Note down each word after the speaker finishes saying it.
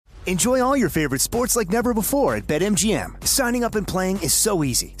Enjoy all your favorite sports like never before at BetMGM. Signing up and playing is so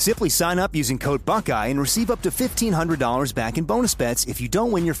easy. Simply sign up using code Buckeye and receive up to $1,500 back in bonus bets if you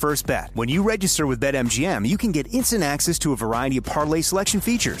don't win your first bet. When you register with BetMGM, you can get instant access to a variety of parlay selection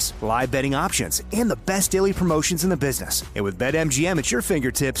features, live betting options, and the best daily promotions in the business. And with BetMGM at your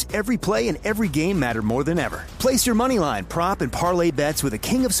fingertips, every play and every game matter more than ever. Place your moneyline, prop, and parlay bets with the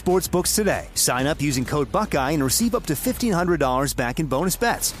king of sportsbooks today. Sign up using code Buckeye and receive up to $1,500 back in bonus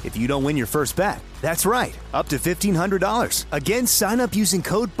bets if you don't win your first bet. That's right, up to $1,500. Again, sign up using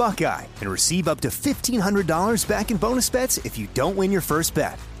code Buckeye and receive up to $1,500 back in bonus bets if you don't win your first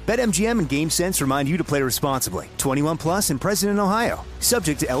bet. BetMGM and GameSense remind you to play responsibly. 21 plus and present in Ohio.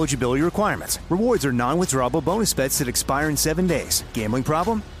 Subject to eligibility requirements. Rewards are non-withdrawable bonus bets that expire in 7 days. Gambling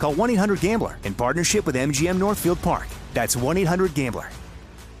problem? Call 1-800-GAMBLER in partnership with MGM Northfield Park. That's 1-800-GAMBLER.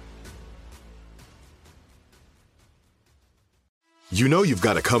 You know you've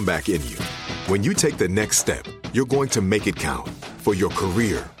got a comeback in you. When you take the next step, you're going to make it count. For your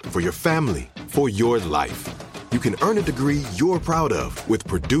career, for your family, for your life. You can earn a degree you're proud of with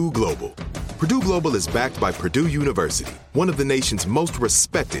Purdue Global. Purdue Global is backed by Purdue University, one of the nation's most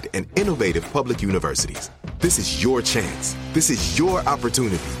respected and innovative public universities. This is your chance. This is your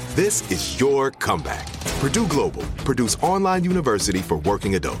opportunity. This is your comeback. Purdue Global, Purdue's online university for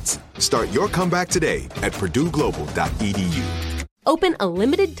working adults. Start your comeback today at purdueglobal.edu. Open a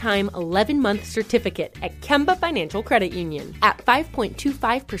limited-time 11-month certificate at Kemba Financial Credit Union. At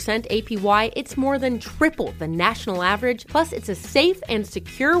 5.25% APY, it's more than triple the national average, plus it's a safe and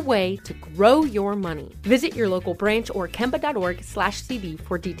secure way to grow your money. Visit your local branch or kemba.org/CD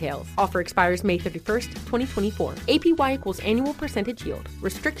for details. Offer expires May 31st, 2024. APY equals annual percentage yield.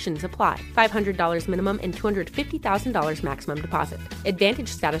 Restrictions apply. $500 minimum and $250,000 maximum deposit. Advantage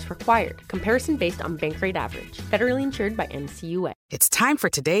status required. Comparison based on bank rate average. Federally insured by NCUA. It's time for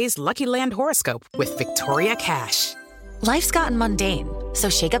today's Lucky Land horoscope with Victoria Cash. Life's gotten mundane, so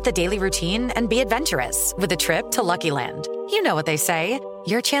shake up the daily routine and be adventurous with a trip to Lucky Land. You know what they say,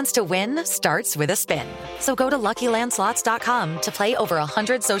 your chance to win starts with a spin. So go to LuckyLandSlots.com to play over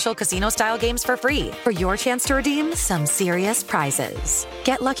 100 social casino-style games for free for your chance to redeem some serious prizes.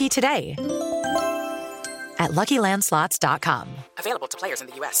 Get lucky today at LuckyLandSlots.com. Available to players in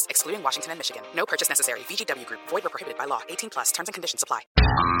the U.S., excluding Washington and Michigan. No purchase necessary. VGW Group. Void where prohibited by law. 18 plus. Terms and conditions apply.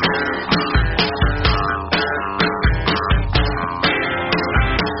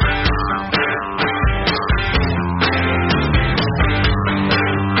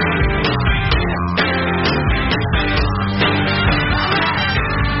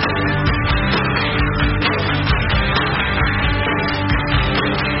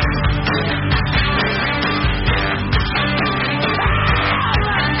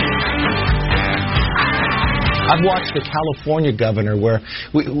 I've watched the California governor where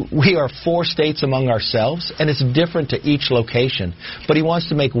we are 4 states among ourselves, and it's different to each location. But he wants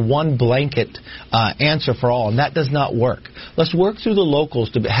to make one blanket answer for all, and that does not work. Let's work through the locals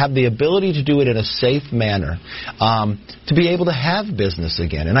to have the ability to do it in a safe manner, to be able to have business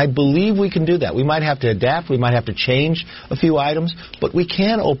again. And I believe we can do that. We might have to adapt. We might have to change a few items, but we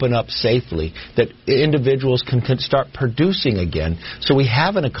can open up safely that individuals can start producing again so we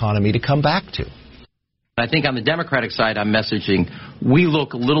have an economy to come back to. I think on the Democratic side, I'm messaging we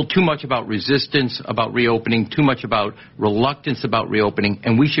look a little too much about resistance about reopening, too much about reluctance about reopening,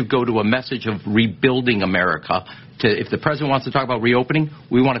 and we should go to a message of rebuilding America. If the president wants to talk about reopening,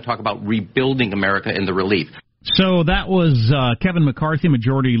 we want to talk about rebuilding America and the relief. So that was Kevin McCarthy,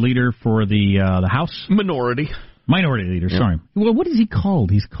 Majority Leader for the House? Minority Leader, yeah. Sorry. Well, what is he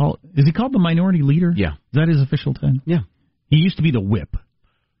called? Is he called the Minority Leader? Yeah. Is that his official title? Yeah. He used to be the whip.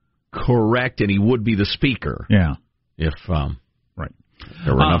 Correct, and he would be the speaker. Yeah. If right.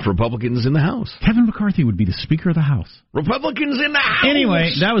 there were enough Republicans in the House. Kevin McCarthy would be the Speaker of the House. Republicans in the House!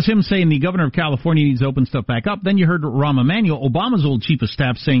 Anyway, that was him saying the governor of California needs to open stuff back up. Then you heard Rahm Emanuel, Obama's old chief of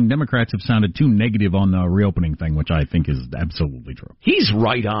staff, saying Democrats have sounded too negative on the reopening thing, which I think is absolutely true. He's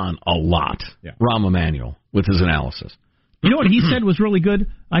right on a lot, Rahm Emanuel, with his analysis. You know what he said was really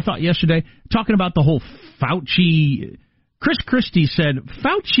good, I thought, yesterday? Talking about the whole Fauci... Chris Christie said,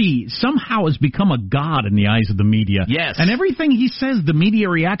 Fauci somehow has become a god in the eyes of the media. Yes. And everything he says, the media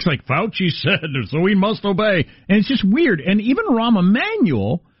reacts like, Fauci said, so we must obey. And it's just weird. And even Rahm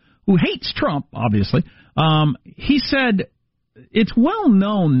Emanuel, who hates Trump, obviously, he said, it's well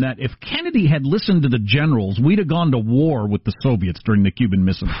known that if Kennedy had listened to the generals, we'd have gone to war with the Soviets during the Cuban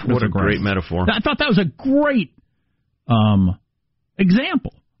Missile Crisis. What a great metaphor. I thought that was a great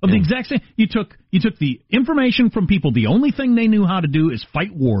example Of the exact same, you took the information from people. The only thing they knew how to do is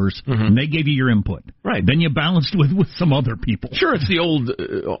fight wars, and they gave you your input. Right. Then you balanced with some other people. Sure, it's the old,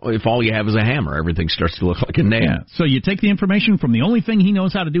 if all you have is a hammer, everything starts to look like a nail. Yeah. So you take the information from the only thing he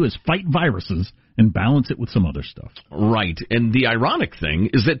knows how to do is fight viruses and balance it with some other stuff. Right. And the ironic thing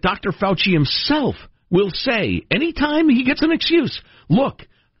is that Dr. Fauci himself will say, anytime he gets an excuse, look,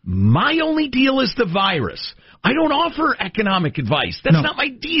 my only deal is the virus. I don't offer economic advice. That's not my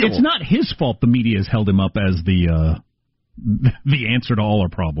deal. It's not his fault the media has held him up as the answer to all our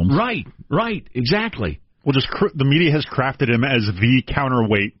problems. Right, exactly. Well, the media has crafted him as the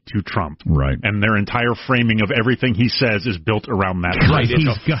counterweight to Trump. Right. And their entire framing of everything he says is built around that. Right, it's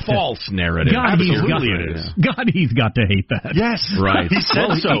a false narrative. Absolutely it is. God, he's got to hate that. Yes. Right. He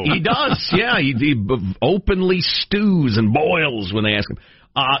said so. He does, yeah. He openly stews and boils when they ask him.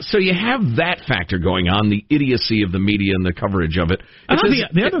 So you have that factor going on, the idiocy of the media and the coverage of it.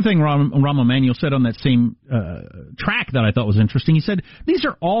 The other thing Rahm Emanuel said on that same track that I thought was interesting, he said, these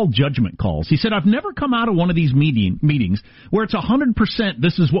are all judgment calls. He said, I've never come out of one of these meetings where it's 100%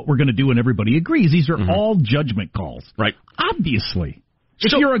 this is what we're going to do and everybody agrees. These are all judgment calls. Right. Obviously.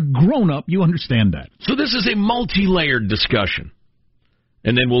 If you're a grown-up, you understand that. So this is a multi-layered discussion.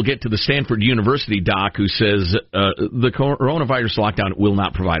 And then we'll get to the Stanford University doc who says the coronavirus lockdown will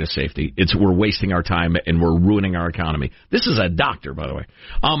not provide us safety. We're wasting our time and we're ruining our economy. This is a doctor, by the way.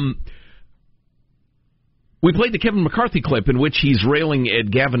 We played the Kevin McCarthy clip in which he's railing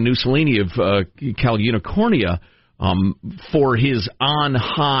at Gavin Mussolini of Cal Unicornia for his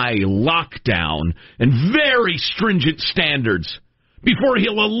on-high lockdown and very stringent standards before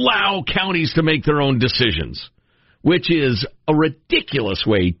he'll allow counties to make their own decisions, which is a ridiculous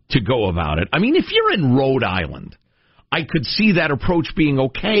way to go about it. I mean, if you're in Rhode Island, I could see that approach being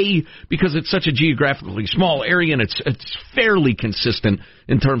okay because it's such a geographically small area and it's fairly consistent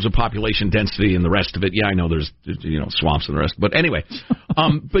in terms of population density and the rest of it. Yeah, I know there's swamps and the rest, but anyway.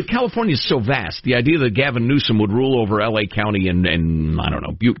 But California is so vast. The idea that Gavin Newsom would rule over L.A. County and I don't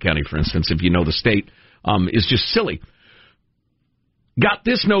know, Butte County, for instance, if you know the state, is just silly. Got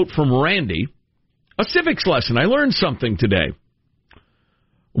this note from Randy. A civics lesson. I learned something today.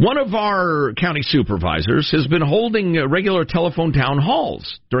 One of our county supervisors has been holding regular telephone town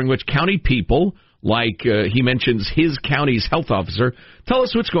halls during which county people, like he mentions his county's health officer, tell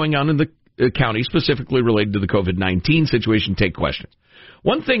us what's going on in the county, specifically related to the COVID-19 situation, take questions.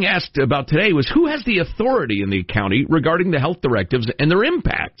 One thing asked about today was who has the authority in the county regarding the health directives and their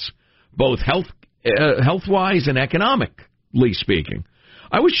impacts, both health-wise and economically speaking.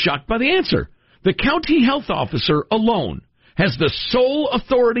 I was shocked by the answer. The county health officer alone has the sole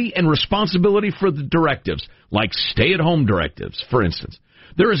authority and responsibility for the directives, like stay-at-home directives, for instance.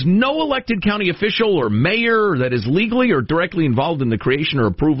 There is no elected county official or mayor that is legally or directly involved in the creation or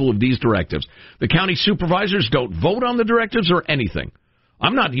approval of these directives. The county supervisors don't vote on the directives or anything.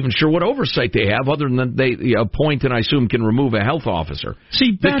 I'm not even sure what oversight they have other than they appoint and I assume can remove a health officer.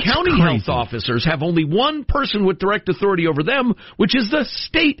 See, the county health officers have only one person with direct authority over them, which is the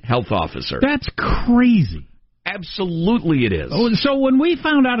state health officer. That's crazy. Absolutely it is. So when we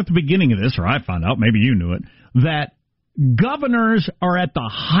found out at the beginning of this, or I found out, maybe you knew it, that governors are at the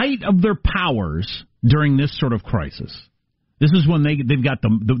height of their powers during this sort of crisis. This is when they've got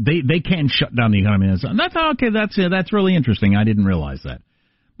they can shut down the economy. That's okay. That's really interesting. I didn't realize that.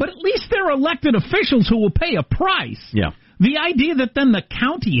 But at least they're elected officials who will pay a price. Yeah. The idea that then the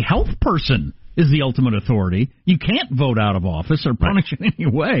county health person is the ultimate authority, you can't vote out of office or punish in any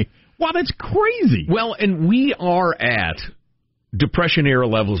way. Wow, that's crazy. Well, and we are at Depression-era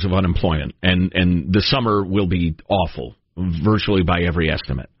levels of unemployment, and the summer will be awful, virtually by every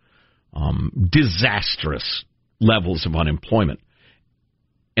estimate. Disastrous levels of unemployment.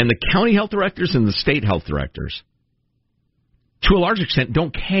 And the county health directors and the state health directors, to a large extent,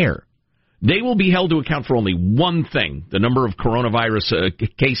 don't care. They will be held to account for only one thing, the number of coronavirus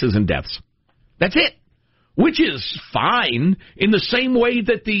cases and deaths. That's it. Which is fine in the same way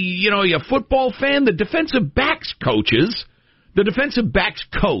that a football fan, the defensive backs coach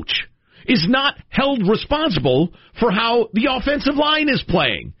is not held responsible for how the offensive line is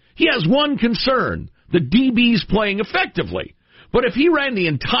playing. He has one concern, the DB's playing effectively. But if he ran the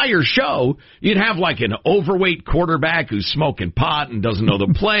entire show, you'd have like an overweight quarterback who's smoking pot and doesn't know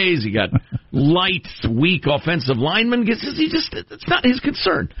the plays. You got light, weak offensive linemen. It's not his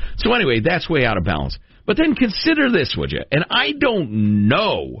concern. So anyway, that's way out of balance. But then consider this, would you? And I don't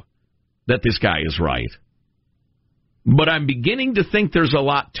know that this guy is right, but I'm beginning to think there's a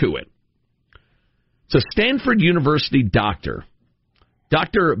lot to it. It's a Stanford University doctor,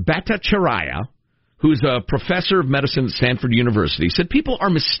 Dr. Bhattacharya, who's a professor of medicine at Stanford University, said people are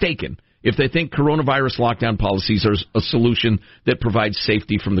mistaken if they think coronavirus lockdown policies are a solution that provides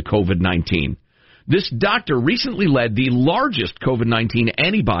safety from the COVID-19. This doctor recently led the largest COVID-19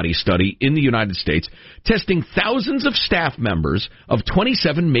 antibody study in the United States, testing thousands of staff members of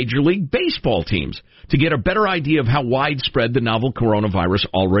 27 Major League Baseball teams to get a better idea of how widespread the novel coronavirus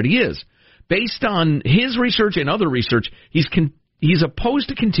already is. Based on his research and other research, he's opposed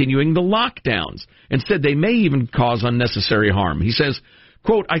to continuing the lockdowns and said they may even cause unnecessary harm. He says,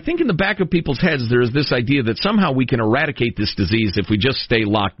 quote, I think in the back of people's heads there is this idea that somehow we can eradicate this disease if we just stay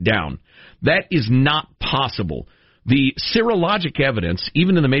locked down. That is not possible. The serologic evidence,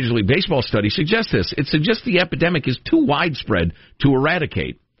 even in the Major League Baseball study, suggests this. It suggests the epidemic is too widespread to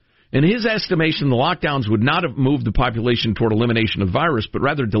eradicate. In his estimation, the lockdowns would not have moved the population toward elimination of the virus, but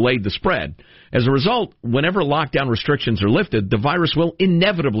rather delayed the spread. As a result, whenever lockdown restrictions are lifted, the virus will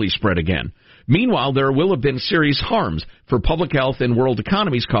inevitably spread again. Meanwhile, there will have been serious harms for public health and world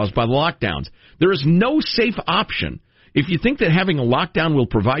economies caused by the lockdowns. There is no safe option. If you think that having a lockdown will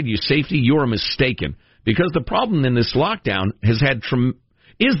provide you safety, you are mistaken. Because the problem in this lockdown has had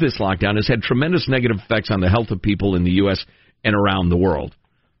tremendous negative effects on the health of people in the U.S. and around the world.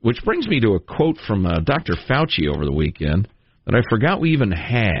 Which brings me to a quote from Dr. Fauci over the weekend that I forgot we even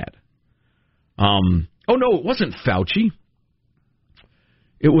had. No, it wasn't Fauci.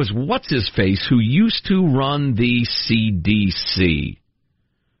 It was what's-his-face who used to run the CDC.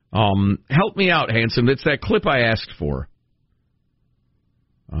 Help me out, Hanson. It's that clip I asked for.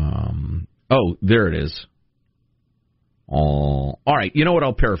 There it is. All right, you know what?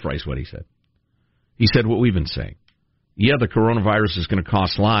 I'll paraphrase what he said. He said what we've been saying. Yeah, the coronavirus is going to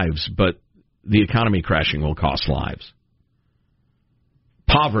cost lives, but the economy crashing will cost lives.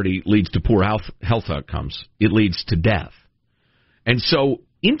 Poverty leads to poor health outcomes. It leads to death. And so,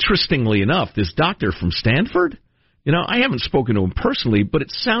 interestingly enough, this doctor from Stanford, I haven't spoken to him personally, but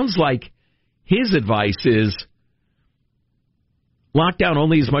it sounds like his advice is lockdown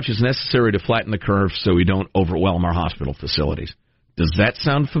only as much as necessary to flatten the curve so we don't overwhelm our hospital facilities. Does that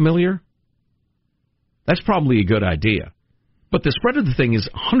sound familiar? That's probably a good idea. But the spread of the thing is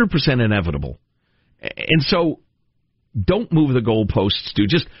 100% inevitable. And so don't move the goalposts, Stu.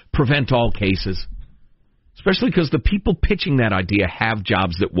 Just prevent all cases. Especially because the people pitching that idea have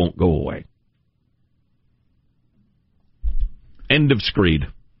jobs that won't go away. End of screed.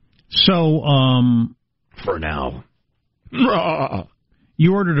 So, for now.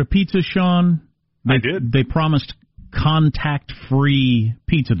 You ordered a pizza, Sean? I did. They promised contact-free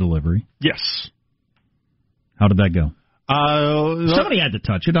pizza delivery. Yes. How did that go? Somebody had to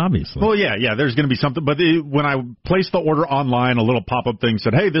touch it, obviously. Well, yeah, there's going to be something. But when I placed the order online, a little pop-up thing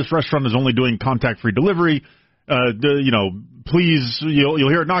said, hey, this restaurant is only doing contact-free delivery. Please, you'll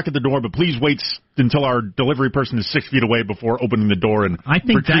hear it knock at the door, but please wait until our delivery person is 6 feet away before opening the door and I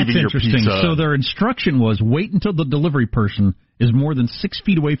think that's interesting. So their instruction was wait until the delivery person is more than 6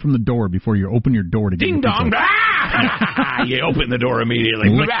 feet away from the door before you open your door to get Ding dong! You open the door immediately.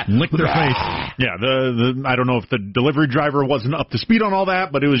 Lick their face. Yeah, I don't know if the delivery driver wasn't up to speed on all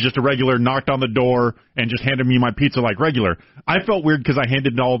that, but it was just a regular knocked on the door and just handed me my pizza like regular. I felt weird because I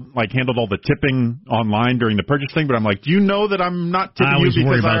handled all the tipping online during the purchase thing, but I'm like, do you know that I'm not tipping you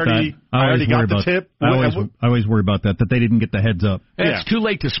because I already got the tip? I always worry about that they didn't get the heads up. It's too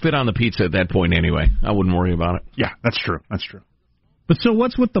late to spit on the pizza at that point anyway. I wouldn't worry about it. Yeah, that's true. That's true. But so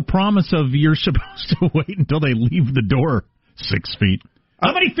what's with the promise of you're supposed to wait until they leave the door 6 feet?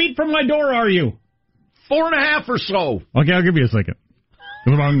 How many feet from my door are you? 4.5 or so. Okay, I'll give you a second.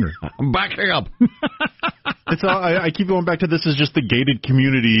 I'm hungry. I'm backing up. I keep going back to this is just the gated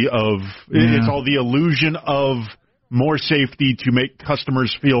community of it's all the illusion of more safety to make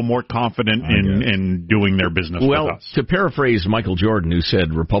customers feel more confident in doing their business with us. Well, to paraphrase Michael Jordan, who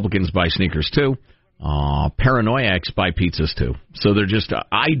said Republicans buy sneakers too, paranoiacs buy pizzas too. So they're just,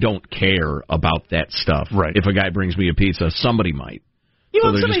 I don't care about that stuff. Right. If a guy brings me a pizza, somebody might. You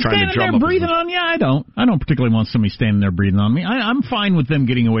want somebody standing there breathing on you? I don't. I don't particularly want somebody standing there breathing on me. I'm fine with them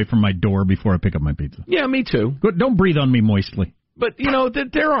getting away from my door before I pick up my pizza. Yeah, me too. Don't breathe on me moistly. But,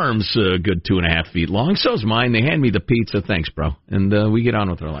 their arm's a good 2.5 feet long. So's mine. They hand me the pizza. Thanks, bro. And we get on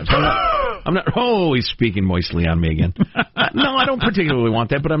with our lives. I'm not. Oh, he's speaking moistly on me again. No, I don't particularly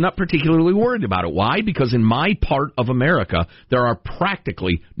want that, but I'm not particularly worried about it. Why? Because in my part of America, there are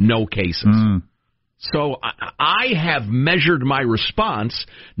practically no cases. So I have measured my response,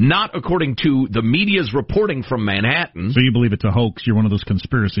 not according to the media's reporting from Manhattan. So you believe it's a hoax? You're one of those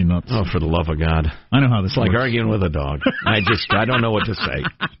conspiracy nuts. Oh, for the love of God. I know how this works. It's like arguing with a dog. I don't know what to say.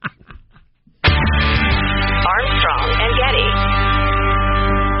 Armstrong and Getty.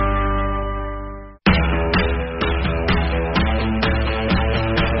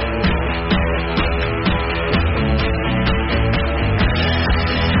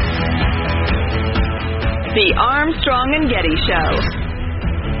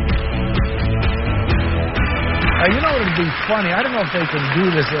 You know what would be funny? I don't know if they can do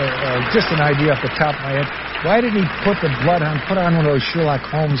this, just an idea off the top of my head. Why did he put on one of those Sherlock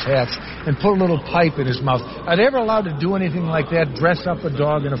Holmes hats and put a little pipe in his mouth? Are they ever allowed to do anything like that, dress up a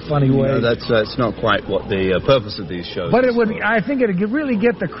dog in a funny way? No, that's not quite what the purpose of these shows But is. it would. I think it would really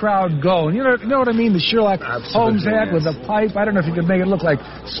get the crowd going. You know what I mean? The Sherlock Holmes hat with a pipe. I don't know if you could make it look like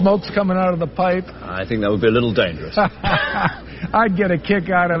smoke's coming out of the pipe. I think that would be a little dangerous. I'd get a kick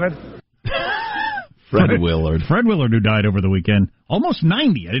out of it. Fred Willard. Fred Willard, who died over the weekend. Almost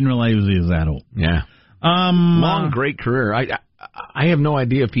 90. I didn't realize he was that old. Yeah. Long, great career. I have no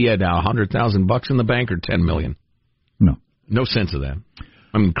idea if he had $100,000 in the bank or $10 million. No. No sense of that.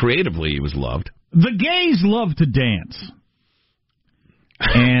 I mean, creatively, he was loved. The gays love to dance.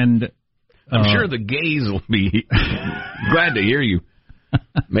 And I'm sure the gays will be glad to hear you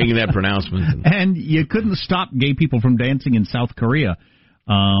making that pronouncement. And you couldn't stop gay people from dancing in South Korea.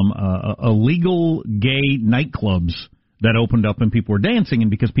 Illegal gay nightclubs that opened up and people were dancing,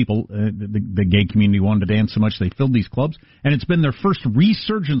 and because people, the gay community wanted to dance so much, they filled these clubs, and it's been their first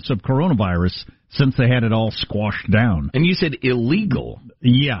resurgence of coronavirus since they had it all squashed down. And you said illegal?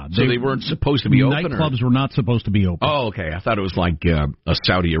 Yeah. So they weren't supposed to be open? Nightclubs were not supposed to be open. Oh, okay. I thought it was like a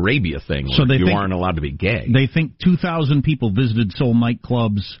Saudi Arabia thing where so you aren't allowed to be gay. They think 2,000 people visited Seoul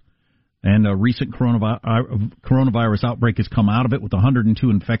nightclubs, and a recent coronavirus outbreak has come out of it with 102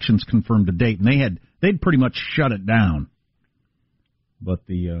 infections confirmed to date. And they'd pretty much shut it down. But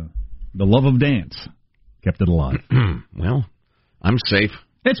the love of dance kept it alive. Well, I'm safe.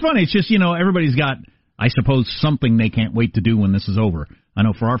 It's funny. It's just, everybody's got, I suppose, something they can't wait to do when this is over. I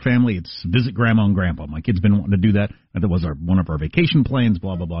know for our family, it's visit Grandma and Grandpa. My kid's been wanting to do that. That was one of our vacation plans,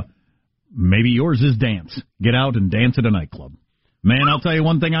 blah, blah, blah. Maybe yours is dance. Get out and dance at a nightclub. Man, I'll tell you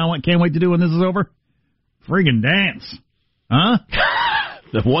one thing can't wait to do when this is over. Friggin' dance. Huh?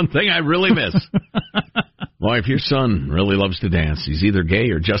 The one thing I really miss. Boy, if your son really loves to dance, he's either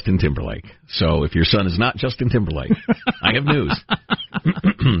gay or Justin Timberlake. So if your son is not Justin Timberlake, I have news.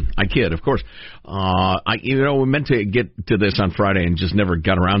 I kid, of course. We meant to get to this on Friday and just never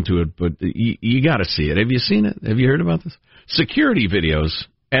got around to it, but you got to see it. Have you seen it? Have you heard about this? Security videos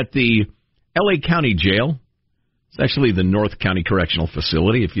at the L.A. County Jail. It's actually the North County Correctional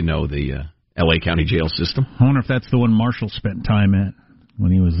Facility, if you know the L.A. County jail system. I wonder if that's the one Marshall spent time at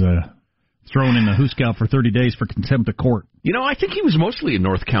when he was thrown in the Hooskout for 30 days for contempt of court. I think he was mostly a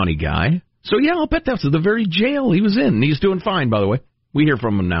North County guy. So, yeah, I'll bet that's the very jail he was in. And he's doing fine, by the way. We hear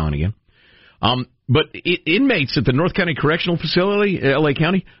from him now and again. But inmates at the North County Correctional Facility, L.A.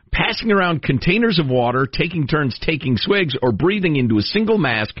 County, passing around containers of water, taking turns taking swigs, or breathing into a single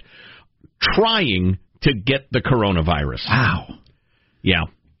mask, trying to get the coronavirus. Wow. Yeah.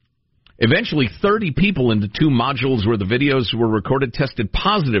 Eventually, 30 people in the two modules where the videos were recorded tested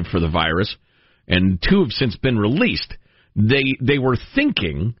positive for the virus, and 2 have since been released. They were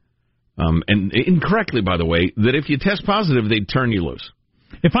thinking, and incorrectly, by the way, that if you test positive, they'd turn you loose.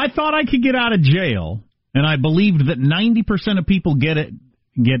 If I thought I could get out of jail, and I believed that 90% of people get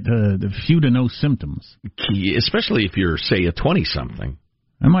few to no symptoms, especially if you're, say, a 20-something,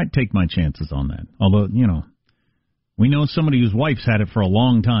 I might take my chances on that. Although, we know somebody whose wife's had it for a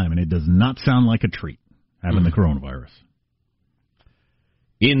long time, and it does not sound like a treat, having the coronavirus.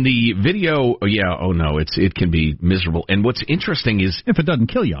 In the video, it can be miserable. And what's interesting is... If it doesn't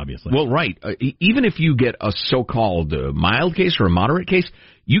kill you, obviously. Well, right. Even if you get a so-called mild case or a moderate case,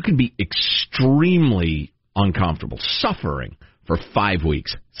 you can be extremely uncomfortable, suffering for 5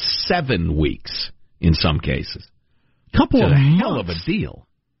 weeks, 7 weeks in some cases. Couple of hell of a deal.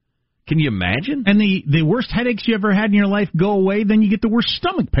 Can you imagine? And the worst headaches you ever had in your life go away, then you get the worst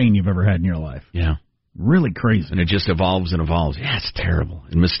stomach pain you've ever had in your life. Yeah. Really crazy. And it just evolves and evolves. Yeah, it's terrible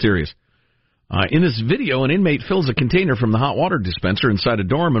and mysterious. In this video, an inmate fills a container from the hot water dispenser inside a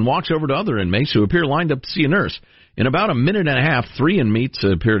dorm and walks over to other inmates who appear lined up to see a nurse. In about a minute and a half, 3 inmates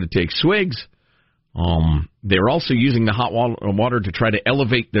appear to take swigs. They're also using the hot water to try to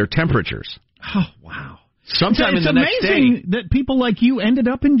elevate their temperatures. Oh, wow. Sometime in the next day... It's amazing that people like you ended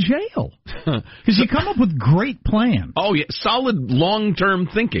up in jail. Because you come up with great plans. Oh, yeah. Solid long-term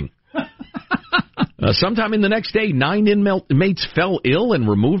thinking. Sometime in the next day, 9 inmates fell ill and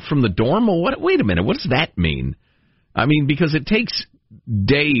removed from the dorm. Well, wait a minute. What does that mean? I mean, because it takes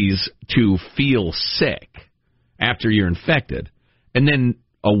days to feel sick after you're infected, and then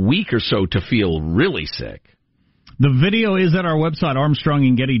a week or so to feel really sick. The video is at our website,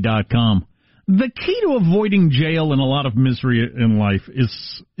 ArmstrongandGetty.com. The key to avoiding jail and a lot of misery in life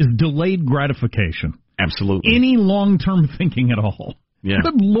is delayed gratification. Absolutely. Any long-term thinking at all. Yeah.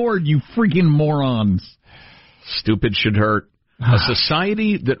 Good Lord, you freaking morons. Stupid should hurt. A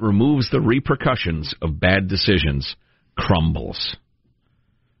society that removes the repercussions of bad decisions crumbles.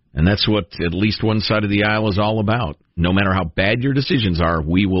 And that's what at least one side of the aisle is all about. No matter how bad your decisions are,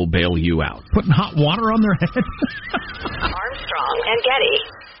 we will bail you out. Putting hot water on their head? Armstrong and Getty.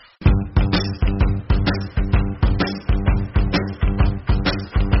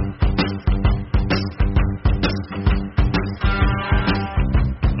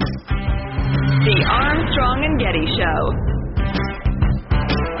 The Armstrong and Getty Show.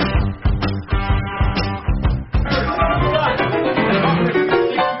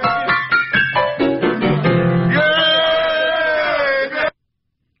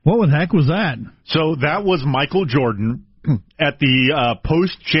 What the heck was that? So that was Michael Jordan at the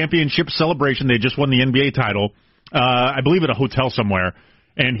post-championship celebration. They just won the NBA title, I believe at a hotel somewhere.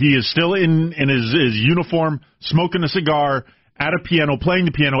 And he is still in his uniform, smoking a cigar, at a piano, playing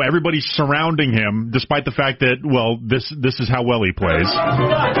the piano. Everybody's surrounding him, despite the fact that, well, this is how well he plays.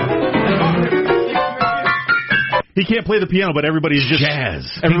 He can't play the piano, but everybody's just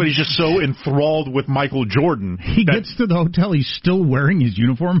jazz. Everybody's just so enthralled with Michael Jordan. He gets to the hotel, he's still wearing his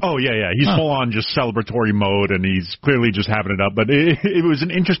uniform? Oh, yeah. He's full on just celebratory mode, and he's clearly just having it up. But it was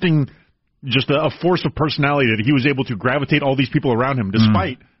an interesting, just a force of personality that he was able to gravitate all these people around him,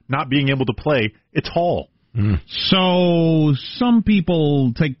 despite not being able to play at all. So some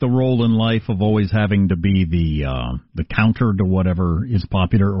people take the role in life of always having to be the counter to whatever is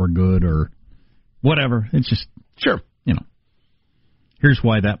popular or good or whatever. It's just... Sure. You know, here's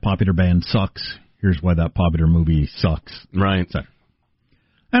why that popular band sucks. Here's why that popular movie sucks. Right. So,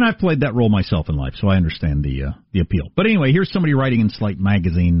 and I've played that role myself in life, so I understand the appeal. But anyway, here's somebody writing in Slate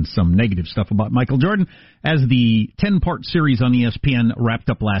magazine some negative stuff about Michael Jordan as the 10-part series on ESPN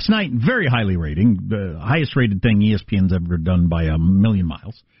wrapped up last night. Very highly rating, the highest rated thing ESPN's ever done by a million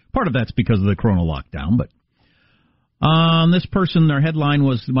miles. Part of that's because of the Corona lockdown, but this person, their headline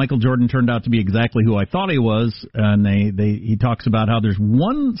was Michael Jordan turned out to be exactly who I thought he was, and he talks about how there's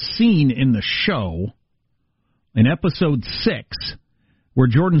one scene in the show, in episode 6, where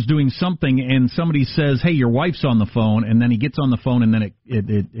Jordan's doing something and somebody says, "Hey, your wife's on the phone," and then he gets on the phone and then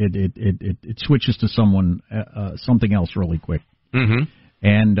it switches to something else really quick. Mm-hmm.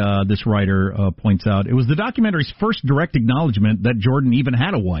 And this writer points out, it was the documentary's first direct acknowledgement that Jordan even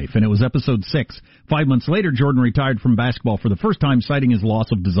had a wife, and it was episode 6. 5 months later, Jordan retired from basketball for the first time, citing his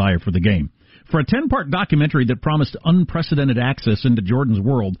loss of desire for the game. For a 10-part documentary that promised unprecedented access into Jordan's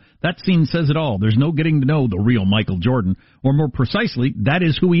world, that scene says it all. There's no getting to know the real Michael Jordan, or more precisely, that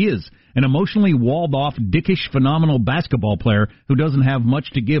is who he is, an emotionally walled-off, dickish, phenomenal basketball player who doesn't have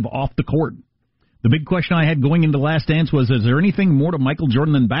much to give off the court. The big question I had going into Last Dance was, is there anything more to Michael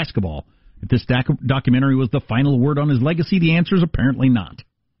Jordan than basketball? If this documentary was the final word on his legacy, the answer is apparently not.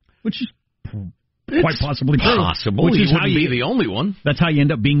 Which is quite possibly true. Possible. Which is how you be the only one. That's how you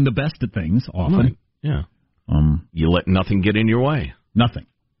end up being the best at things, often. Right. Yeah. You let nothing get in your way. Nothing.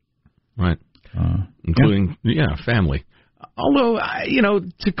 Right. Including, family. Although,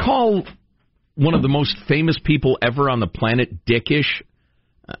 to call one of the most famous people ever on the planet dickish,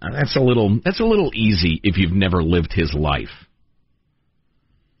 that's a little easy if you've never lived his life.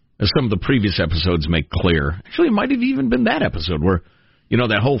 As some of the previous episodes make clear. Actually, it might have even been that episode where,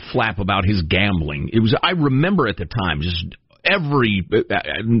 that whole flap about his gambling. I remember at the time, just every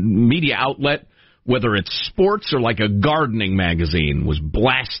media outlet, whether it's sports or like a gardening magazine, was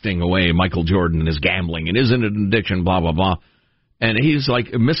blasting away Michael Jordan and his gambling. And isn't it an addiction, blah, blah, blah. And he's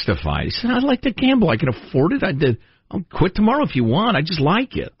like mystified. He said, I'd like to gamble. I can afford it. I'll quit tomorrow if you want. I just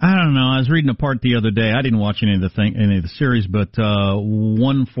like it. I don't know. I was reading a part the other day. I didn't watch any of the series, but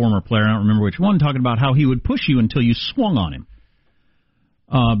one former player, I don't remember which one, talking about how he would push you until you swung on him.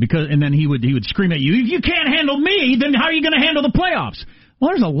 And then he would scream at you, if you can't handle me, then how are you going to handle the playoffs? Well,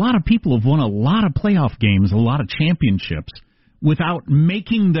 there's a lot of people who've won a lot of playoff games, a lot of championships, without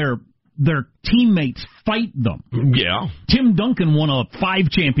making their teammates fight them. Yeah. Tim Duncan won 5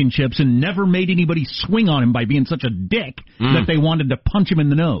 championships and never made anybody swing on him by being such a dick that they wanted to punch him in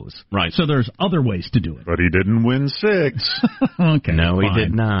the nose. Right. So there's other ways to do it. But he didn't win 6. Okay. No, fine. he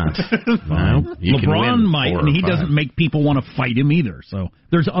did not. No, LeBron might, and he doesn't make people want to fight him either. So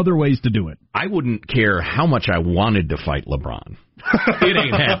there's other ways to do it. I wouldn't care how much I wanted to fight LeBron. It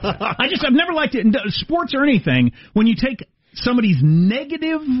ain't happening. I've never liked it in sports or anything when you take somebody's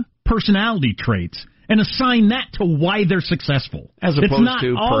negative personality traits and assign that to why they're successful. As opposed it's not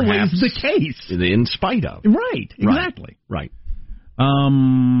to always perhaps the case. In spite of. Right, exactly. Right.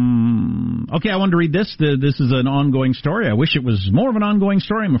 Okay, I wanted to read this. This is an ongoing story. I wish it was more of an ongoing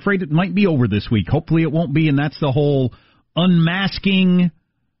story. I'm afraid it might be over this week. Hopefully it won't be, and that's the whole unmasking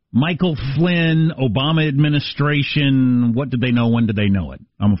Michael Flynn, Obama administration, what did they know, when did they know it?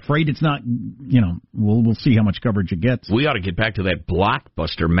 I'm afraid it's not, we'll see how much coverage it gets. We ought to get back to that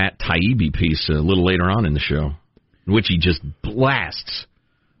blockbuster Matt Taibbi piece a little later on in the show, in which he just blasts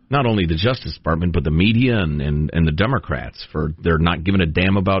not only the Justice Department, but the media and the Democrats for they're not giving a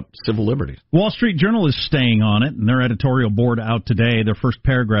damn about civil liberties. Wall Street Journal is staying on it, and their editorial board out today, their first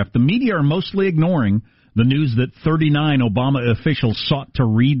paragraph. The media are mostly ignoring the news that 39 Obama officials sought to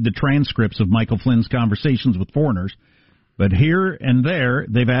read the transcripts of Michael Flynn's conversations with foreigners. But here and there,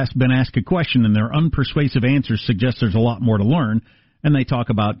 they've been asked a question, and their unpersuasive answers suggest there's a lot more to learn. And they talk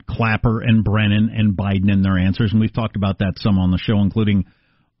about Clapper and Brennan and Biden in their answers, and we've talked about that some on the show, including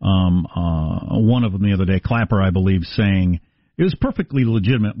one of them the other day, Clapper, I believe, saying it was perfectly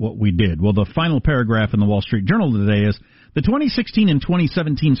legitimate what we did. Well, the final paragraph in the Wall Street Journal today is, the 2016 and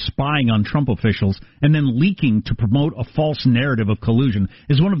 2017 spying on Trump officials and then leaking to promote a false narrative of collusion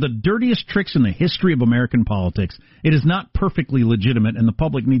is one of the dirtiest tricks in the history of American politics. It is not perfectly legitimate, and the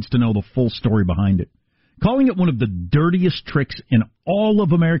public needs to know the full story behind it. Calling it one of the dirtiest tricks in all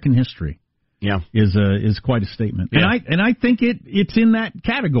of American history is quite a statement. Yeah. And I think it's in that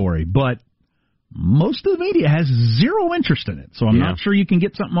category, but most of the media has zero interest in it, so I'm not sure you can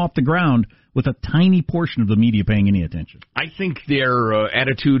get something off the ground with a tiny portion of the media paying any attention. I think their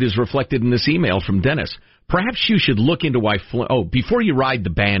attitude is reflected in this email from Dennis. Perhaps you should look into why Flynn... Oh, before you ride the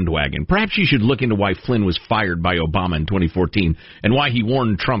bandwagon, perhaps you should look into why Flynn was fired by Obama in 2014 and why he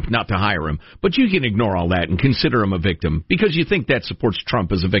warned Trump not to hire him. But you can ignore all that and consider him a victim because you think that supports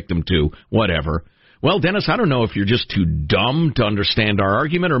Trump as a victim too. Whatever. Well, Dennis, I don't know if you're just too dumb to understand our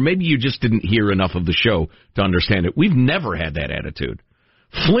argument or maybe you just didn't hear enough of the show to understand it. We've never had that attitude.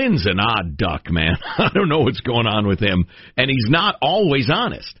 Flynn's an odd duck, man. I don't know what's going on with him, and he's not always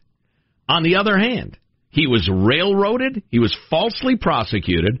honest. On the other hand, he was railroaded, he was falsely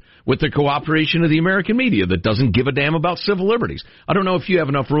prosecuted with the cooperation of the American media that doesn't give a damn about civil liberties. I don't know if you have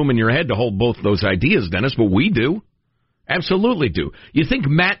enough room in your head to hold both those ideas, Dennis, but we do. Absolutely do. You think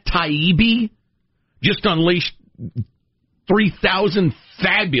Matt Taibbi just unleashed 3,000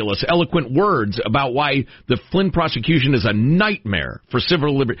 fabulous, eloquent words about why the Flynn prosecution is a nightmare for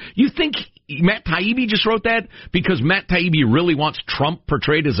civil liberty? You think Matt Taibbi just wrote that because Matt Taibbi really wants Trump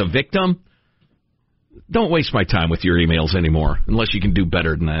portrayed as a victim? Don't waste my time with your emails anymore, unless you can do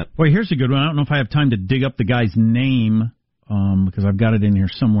better than that. Well, here's a good one. I don't know if I have time to dig up the guy's name, because I've got it in here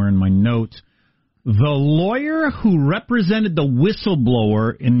somewhere in my notes. The lawyer who represented the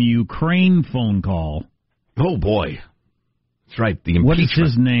whistleblower in the Ukraine phone call. Oh, boy. That's right, the impeachment. What is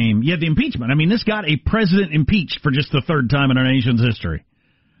his name? Yeah, the impeachment. I mean, this got a president impeached for just the third time in our nation's history.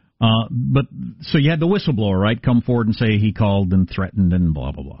 But so you had the whistleblower, right, come forward and say he called and threatened and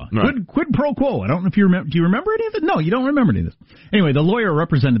blah, blah, blah. Right. Quid pro quo. I don't know if you remember. Do you remember any of it? No, you don't remember any of this. Anyway, the lawyer who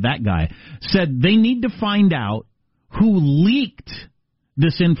represented that guy said they need to find out who leaked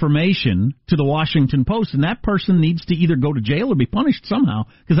this information to the Washington Post, and that person needs to either go to jail or be punished somehow,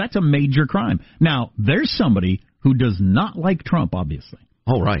 because that's a major crime. Now, there's somebody who does not like Trump, obviously.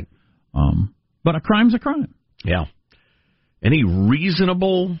 Oh, right. But a crime's a crime. Yeah. Any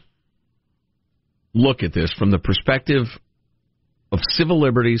reasonable look at this from the perspective of civil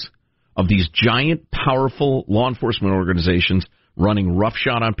liberties, of these giant, powerful law enforcement organizations running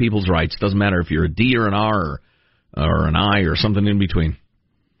roughshod on people's rights, doesn't matter if you're a D or an R or an I or something in between,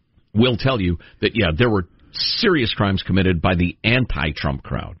 will tell you that, yeah, there were serious crimes committed by the anti-Trump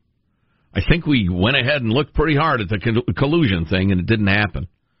crowd. I think we went ahead and looked pretty hard at the collusion thing, and it didn't happen.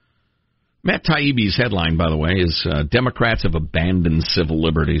 Matt Taibbi's headline, by the way, is Democrats have abandoned civil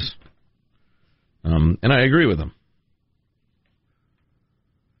liberties. And I agree with him.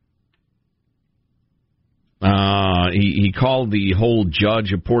 He called the whole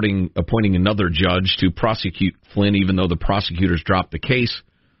judge appointing another judge to prosecute Flynn, even though the prosecutors dropped the case,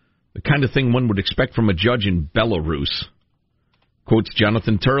 the kind of thing one would expect from a judge in Belarus. Quotes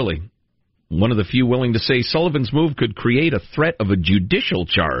Jonathan Turley, one of the few willing to say Sullivan's move could create a threat of a judicial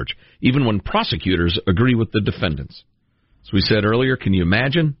charge, even when prosecutors agree with the defendants. As we said earlier, can you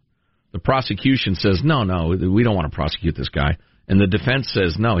imagine? The prosecution says, no, we don't want to prosecute this guy. And the defense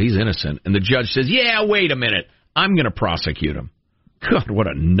says, no, he's innocent. And the judge says, yeah, wait a minute, I'm going to prosecute him. God, what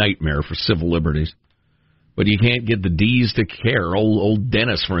a nightmare for civil liberties. But you can't get the D's to care. Old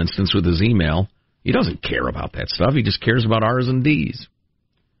Dennis, for instance, with his email, he doesn't care about that stuff. He just cares about R's and D's.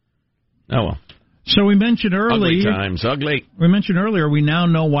 Oh, well. So we mentioned earlier... Ugly times, ugly. We mentioned earlier we now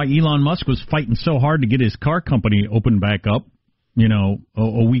know why Elon Musk was fighting so hard to get his car company opened back up,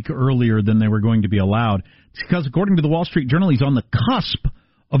 a week earlier than they were going to be allowed. It's because, according to the Wall Street Journal, he's on the cusp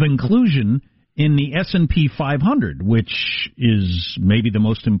of inclusion in the S&P 500, which is maybe the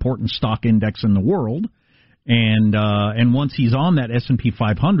most important stock index in the world. And once he's on that S&P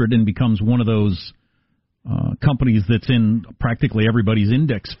 500 and becomes one of those companies that's in practically everybody's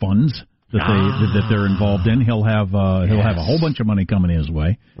index funds that they're involved in, he'll have a whole bunch of money coming his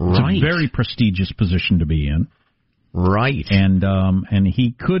way. It's a very prestigious position to be in. Right. And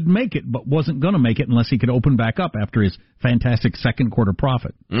he could make it, but wasn't going to make it unless he could open back up after his fantastic second quarter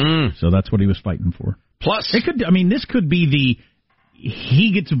profit. So that's what he was fighting for. Plus, this could be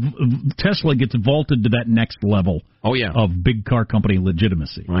Tesla gets vaulted to that next level. Oh, yeah. Of big car company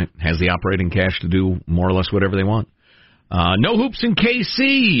legitimacy. Right. Has the operating cash to do more or less whatever they want. No hoops in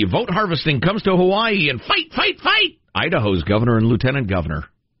KC. Vote harvesting comes to Hawaii and fight. Idaho's governor and lieutenant governor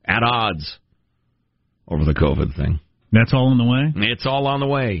at odds over the COVID thing. That's all on the way? It's all on the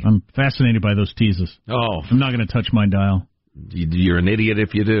way. I'm fascinated by those teases. Oh. I'm not going to touch my dial. You're an idiot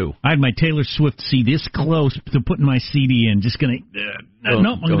if you do. I had my Taylor Swift CD this close to putting my CD in. Just going to...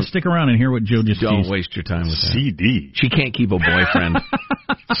 Nope, I'm going to stick around and hear what Joe just Don't teased. waste your time with that. CD. She can't keep a boyfriend.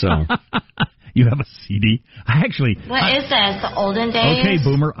 So... You have a CD? What is this, the olden days? Okay,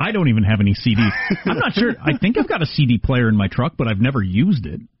 Boomer, I don't even have any CDs. I'm not sure. I think I've got a CD player in my truck, but I've never used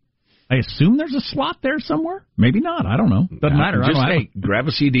it. I assume there's a slot there somewhere. Maybe not. I don't know. Doesn't matter. Just grab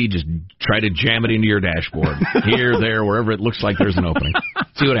a CD, just try to jam it into your dashboard. Here, there, wherever it looks like there's an opening.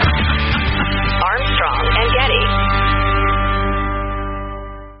 See what happens. Armstrong and Getty.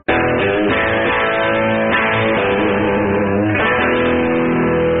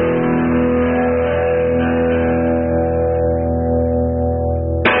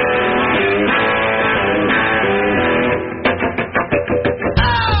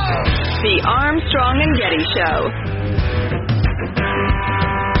 Armstrong and Getty Show.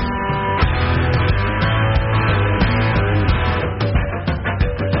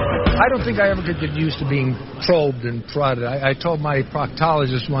 I don't think I ever could get used to being probed and prodded. I told my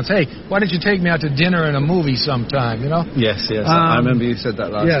proctologist once, hey, why don't you take me out to dinner and a movie sometime, you know? Yes. I remember you said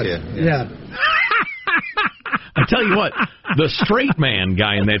that last year. Yes. Yeah. I tell you what, the straight man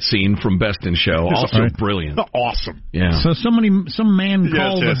guy in that scene from Best in Show, also brilliant. Awesome. Yeah. So some man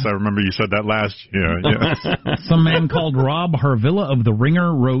called... Yes, I remember you said that last year. Yeah. Some man called Rob Harvilla of The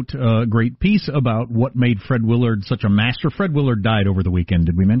Ringer wrote a great piece about what made Fred Willard such a master. Fred Willard died over the weekend.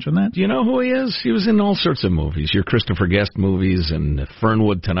 Did we mention that? Do you know who he is? He was in all sorts of movies. Your Christopher Guest movies, and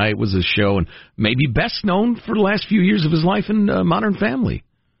Fernwood Tonight was his show, and maybe best known for the last few years of his life in Modern Family.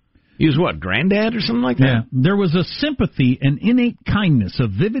 He was what, Granddad or something like that? Yeah. There was a sympathy, an innate kindness, a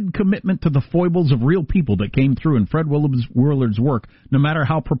vivid commitment to the foibles of real people that came through in Fred Willard's work, no matter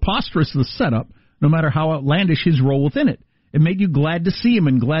how preposterous the setup, no matter how outlandish his role within it. It made you glad to see him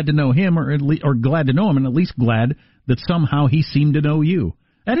and glad to know him, or glad to know him and at least glad that somehow he seemed to know you.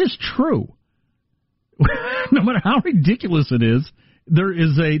 That is true. No matter how ridiculous it is, there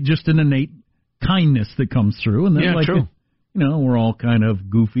is just an innate kindness that comes through. And then, true. We're all kind of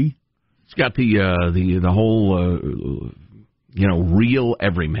goofy. It's got the whole real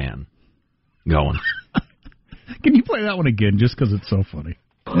everyman going. Can you play that one again, just because it's so funny?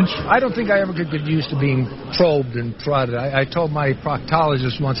 I don't think I ever could get used to being probed and prodded. I told my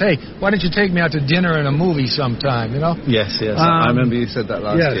proctologist once, hey, why don't you take me out to dinner and a movie sometime, you know? Yes. I remember you said that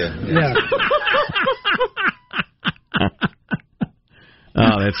last year. Yeah.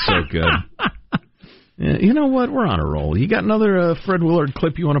 Oh, that's so good. You know what? We're on a roll. You got another Fred Willard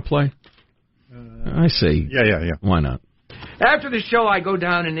clip you want to play? I say. Yeah. Why not? After the show, I go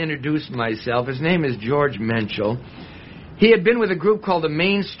down and introduce myself. His name is George Menschel. He had been with a group called the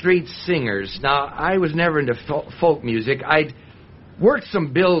Main Street Singers. Now, I was never into folk music. I'd worked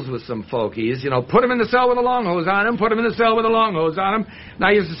some bills with some folkies, put him in the cell with a long hose on him, put him in the cell with a long hose on him. And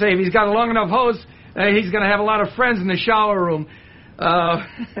I used to say, if he's got a long enough hose, he's going to have a lot of friends in the shower room.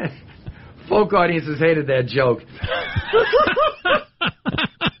 Folk audiences hated that joke.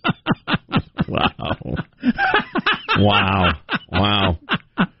 Wow.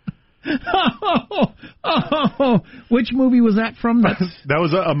 Which movie was that from? That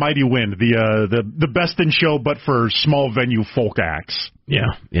was a Mighty Wind, the Best in Show, but for small venue folk acts. Yeah,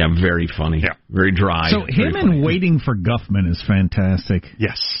 very funny. Yeah, very dry. So him and Waiting for Guffman is fantastic.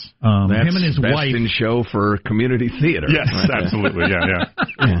 Yes, that's him and his Best wife in Show for community theater. Yes, absolutely. Yeah.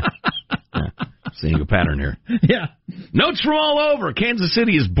 Seeing a pattern here. Yeah. Notes from all over. Kansas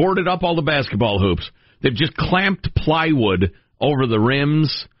City has boarded up all the basketball hoops. They've just clamped plywood over the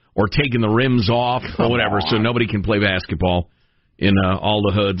rims or taken the rims off or whatever, so nobody can play basketball in all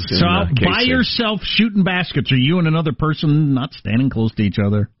the hoods. So by yourself shooting baskets, or you and another person not standing close to each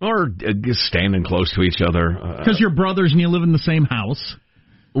other? Or standing close to each other. Because you're brothers and you live in the same house.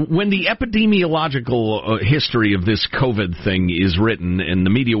 When the epidemiological history of this COVID thing is written, and the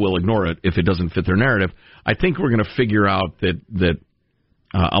media will ignore it if it doesn't fit their narrative, I think we're going to figure out that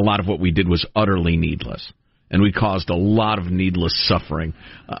a lot of what we did was utterly needless, and we caused a lot of needless suffering.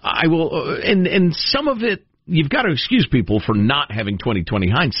 I will, and some of it, you've got to excuse people for not having 20/20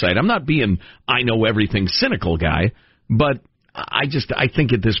 hindsight. I'm not being I know everything cynical guy, but I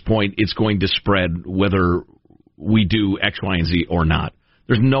think at this point it's going to spread whether we do X, Y, and Z or not.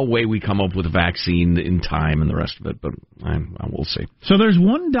 There's no way we come up with a vaccine in time and the rest of it, but we'll see. So there's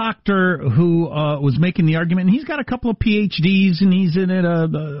one doctor who was making the argument, and he's got a couple of PhDs, and he's in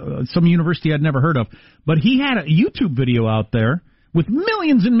at some university I'd never heard of, but he had a YouTube video out there with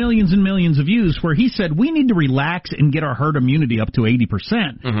millions and millions and millions of views where he said, we need to relax and get our herd immunity up to 80%.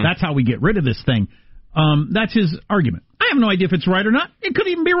 Mm-hmm. That's how we get rid of this thing. That's his argument. I have no idea if it's right or not. It could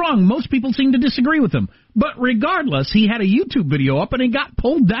even be wrong. Most people seem to disagree with him. But regardless, he had a YouTube video up and it got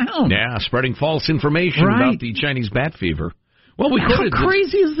pulled down. Yeah, spreading false information about the Chinese bat fever. Well, how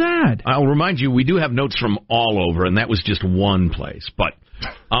crazy is that? I'll remind you, we do have notes from all over, and that was just one place. But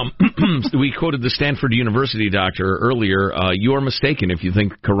we quoted the Stanford University doctor earlier. You are mistaken if you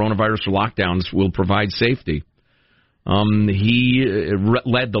think coronavirus lockdowns will provide safety. He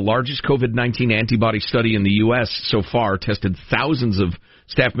led the largest COVID-19 antibody study in the U.S. so far, tested thousands of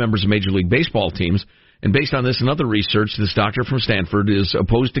staff members of Major League Baseball teams, and based on this and other research, this doctor from Stanford is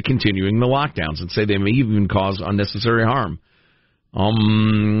opposed to continuing the lockdowns and say they may even cause unnecessary harm.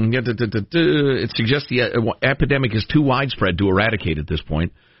 It suggests the epidemic is too widespread to eradicate at this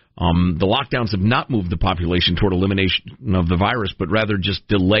point. The lockdowns have not moved the population toward elimination of the virus, but rather just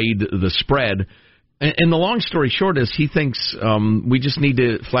delayed the spread. And the long story short is he thinks we just need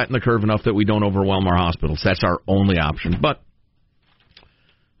to flatten the curve enough that we don't overwhelm our hospitals. That's our only option. But,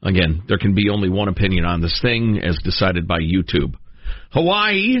 again, there can be only one opinion on this thing as decided by YouTube.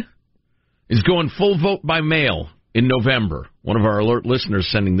 Hawaii is going full vote by mail in November. One of our alert listeners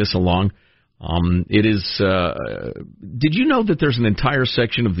sending this along. It is. Did you know that there's an entire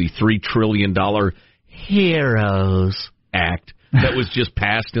section of the $3 trillion HEROES Act that was just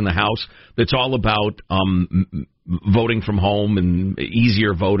passed in the House that's all about voting from home and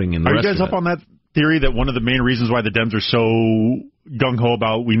easier voting and the rest of it? Are you guys up on that theory that one of the main reasons why the Dems are so gung-ho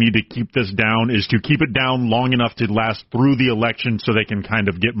about we need to keep this down is to keep it down long enough to last through the election so they can kind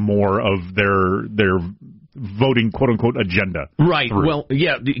of get more of their voting, quote-unquote, agenda? Right. Through. Well,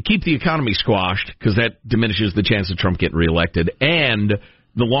 yeah, keep the economy squashed because that diminishes the chance of Trump getting reelected, and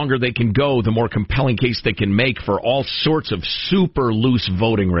the longer they can go, the more compelling case they can make for all sorts of super loose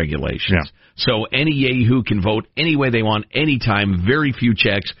voting regulations. Yeah. So any yahoo can vote any way they want, anytime, very few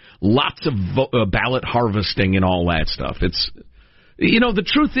checks, lots of ballot harvesting and all that stuff. It's, the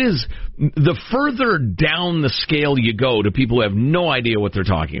truth is, the further down the scale you go to people who have no idea what they're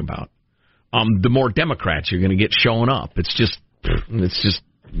talking about, the more Democrats you're going to get showing up. It's just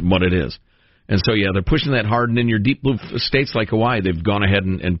what it is. And so, yeah, they're pushing that hard, and in your deep blue states like Hawaii, they've gone ahead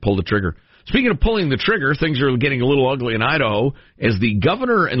and pulled the trigger. Speaking of pulling the trigger, things are getting a little ugly in Idaho as the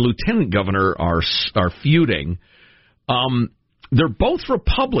governor and lieutenant governor are feuding. They're both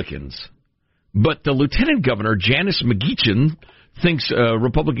Republicans, but the lieutenant governor, Janice McGeachin, thinks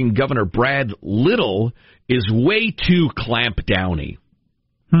Republican Governor Brad Little is way too clamp-downy.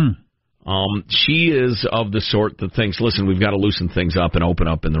 She is of the sort that thinks, listen, we've got to loosen things up and open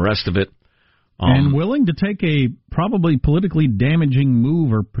up and the rest of it. And willing to take a probably politically damaging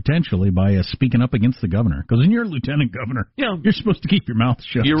move or potentially by speaking up against the governor. Because when you're a lieutenant governor, you're supposed to keep your mouth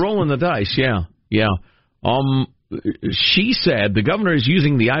shut. You're rolling the dice, yeah. She said the governor is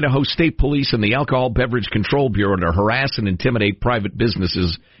using the Idaho State Police and the Alcohol Beverage Control Bureau to harass and intimidate private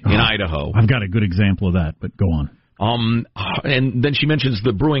businesses in Idaho. I've got a good example of that, but go on. And then she mentions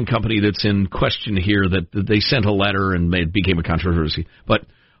the brewing company that's in question here, that they sent a letter and it became a controversy. But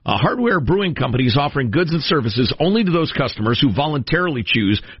a hardware brewing company is offering goods and services only to those customers who voluntarily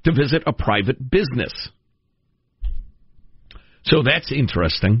choose to visit a private business. So that's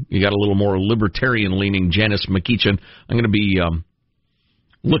interesting. You got a little more libertarian-leaning Janice McGeachin. I'm going to be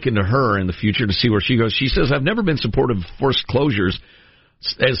looking to her in the future to see where she goes. She says, I've never been supportive of forced closures.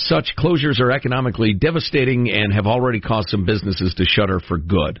 As such, closures are economically devastating and have already caused some businesses to shutter for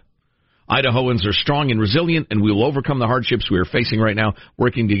good. Idahoans are strong and resilient, and we will overcome the hardships we are facing right now.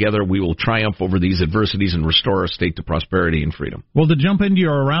 Working together, we will triumph over these adversities and restore our state to prosperity and freedom. Well, to jump into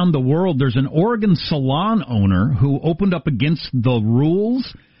your around the world, there's an Oregon salon owner who opened up against the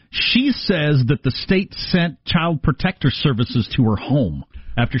rules. She says that the state sent child protector services to her home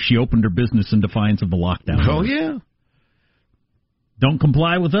after she opened her business in defiance of the lockdown. Oh, yeah. Don't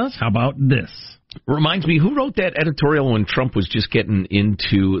comply with us? How about this? Reminds me, who wrote that editorial when Trump was just getting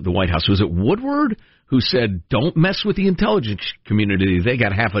into the White House? Was it Woodward who said, don't mess with the intelligence community? They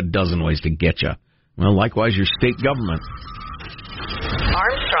got half a dozen ways to get you. Well, likewise, your state government.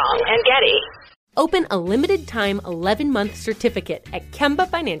 Armstrong and Getty. Open a limited-time 11-month certificate at Kemba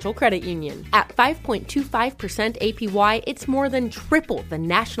Financial Credit Union. At 5.25% APY, it's more than triple the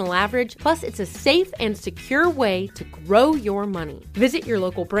national average, plus it's a safe and secure way to grow your money. Visit your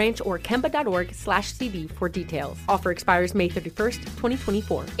local branch or kemba.org/CD for details. Offer expires May 31st,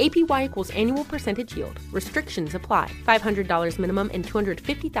 2024. APY equals annual percentage yield. Restrictions apply. $500 minimum and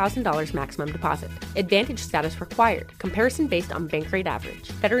 $250,000 maximum deposit. Advantage status required. Comparison based on bank rate average.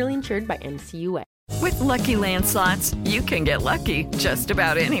 Federally insured by NCUA. With Lucky Land Slots, you can get lucky just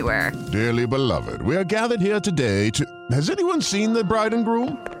about anywhere. Dearly beloved, we are gathered here today to... Has anyone seen the bride and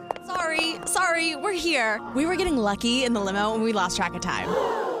groom? Sorry, we're here. We were getting lucky in the limo and we lost track of time.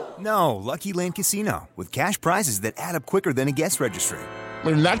 No, Lucky Land Casino, with cash prizes that add up quicker than a guest registry.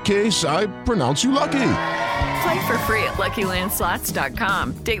 In that case, I pronounce you lucky. Play for free at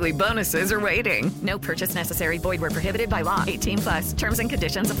LuckyLandSlots.com. Daily bonuses are waiting. No purchase necessary. Void where prohibited by law. 18+. Terms and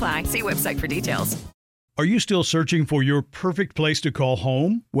conditions apply. See website for details. Are you still searching for your perfect place to call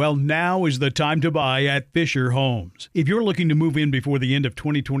home? Well, now is the time to buy at Fisher Homes. If you're looking to move in before the end of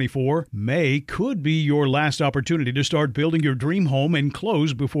 2024, May could be your last opportunity to start building your dream home and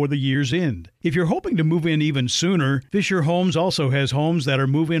close before the year's end. If you're hoping to move in even sooner, Fisher Homes also has homes that are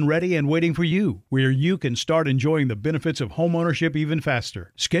move-in ready and waiting for you, where you can start enjoying the benefits of homeownership even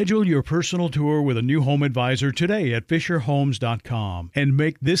faster. Schedule your personal tour with a new home advisor today at FisherHomes.com and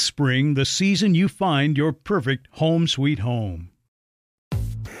make this spring the season you find your perfect home sweet home.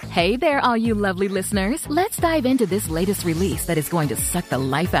 Hey there, all you lovely listeners. Let's dive into this latest release that is going to suck the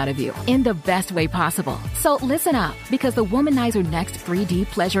life out of you in the best way possible. So listen up, because the Womanizer Next 3D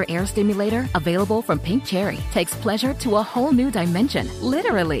Pleasure Air Stimulator, available from Pink Cherry, takes pleasure to a whole new dimension,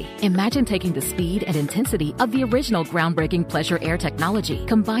 literally. Imagine taking the speed and intensity of the original groundbreaking Pleasure Air technology,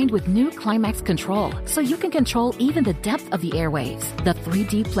 combined with new climax control, so you can control even the depth of the airwaves. The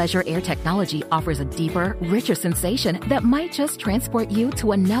 3D Pleasure Air technology offers a deeper, richer sensation that might just transport you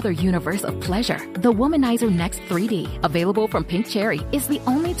to another universe of pleasure. The Womanizer Next 3D, available from Pink Cherry, is the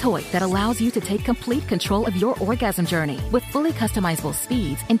only toy that allows you to take complete control of your orgasm journey with fully customizable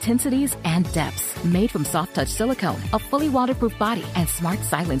speeds, intensities, and depths. Made from soft touch silicone, a fully waterproof body, and smart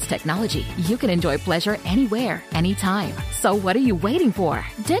silence technology, you can enjoy pleasure anywhere, anytime. So what are you waiting for?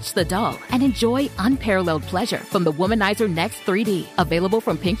 Ditch the doll and enjoy unparalleled pleasure from the Womanizer Next 3D, available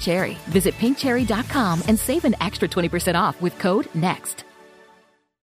from Pink Cherry. Visit pinkcherry.com and save an extra 20% off with code NEXT.